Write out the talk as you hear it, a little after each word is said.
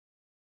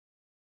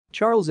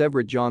Charles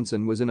Everett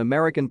Johnson was an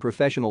American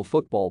professional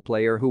football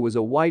player who was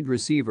a wide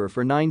receiver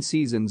for 9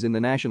 seasons in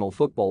the National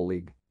Football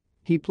League.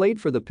 He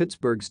played for the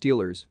Pittsburgh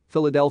Steelers,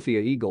 Philadelphia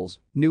Eagles,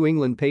 New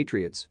England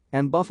Patriots,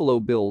 and Buffalo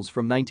Bills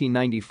from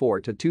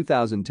 1994 to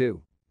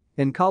 2002.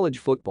 In college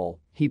football,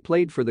 he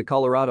played for the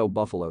Colorado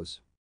Buffaloes.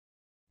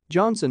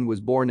 Johnson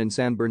was born in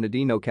San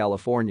Bernardino,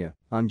 California,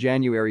 on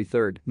January 3,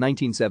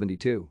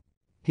 1972.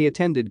 He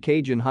attended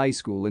Cajun High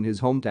School in his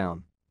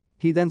hometown.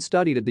 He then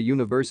studied at the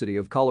University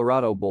of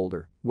Colorado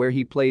Boulder, where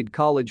he played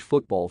college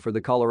football for the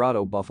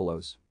Colorado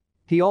Buffaloes.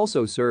 He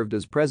also served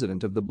as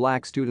president of the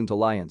Black Student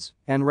Alliance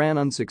and ran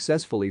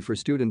unsuccessfully for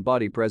student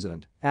body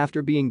president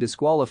after being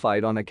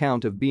disqualified on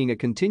account of being a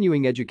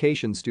continuing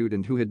education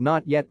student who had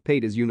not yet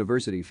paid his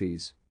university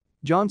fees.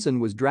 Johnson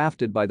was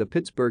drafted by the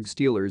Pittsburgh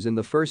Steelers in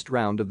the first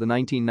round of the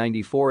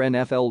 1994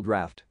 NFL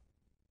Draft.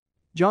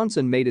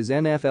 Johnson made his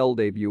NFL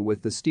debut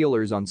with the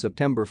Steelers on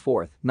September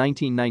 4,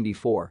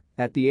 1994,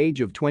 at the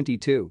age of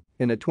 22,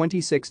 in a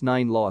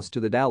 26-9 loss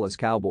to the Dallas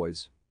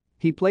Cowboys.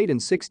 He played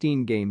in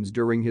 16 games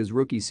during his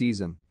rookie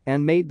season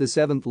and made the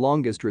 7th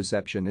longest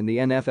reception in the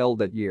NFL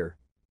that year.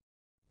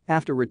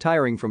 After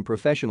retiring from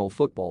professional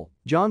football,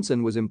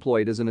 Johnson was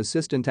employed as an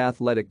assistant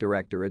athletic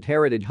director at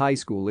Heritage High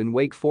School in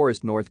Wake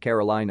Forest, North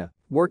Carolina,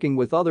 working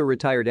with other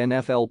retired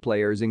NFL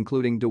players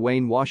including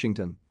Dwayne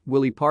Washington,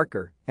 Willie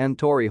Parker, and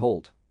Torrey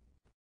Holt.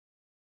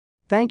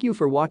 Thank you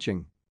for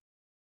watching.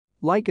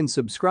 Like and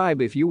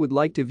subscribe if you would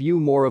like to view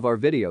more of our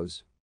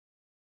videos.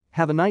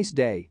 Have a nice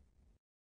day.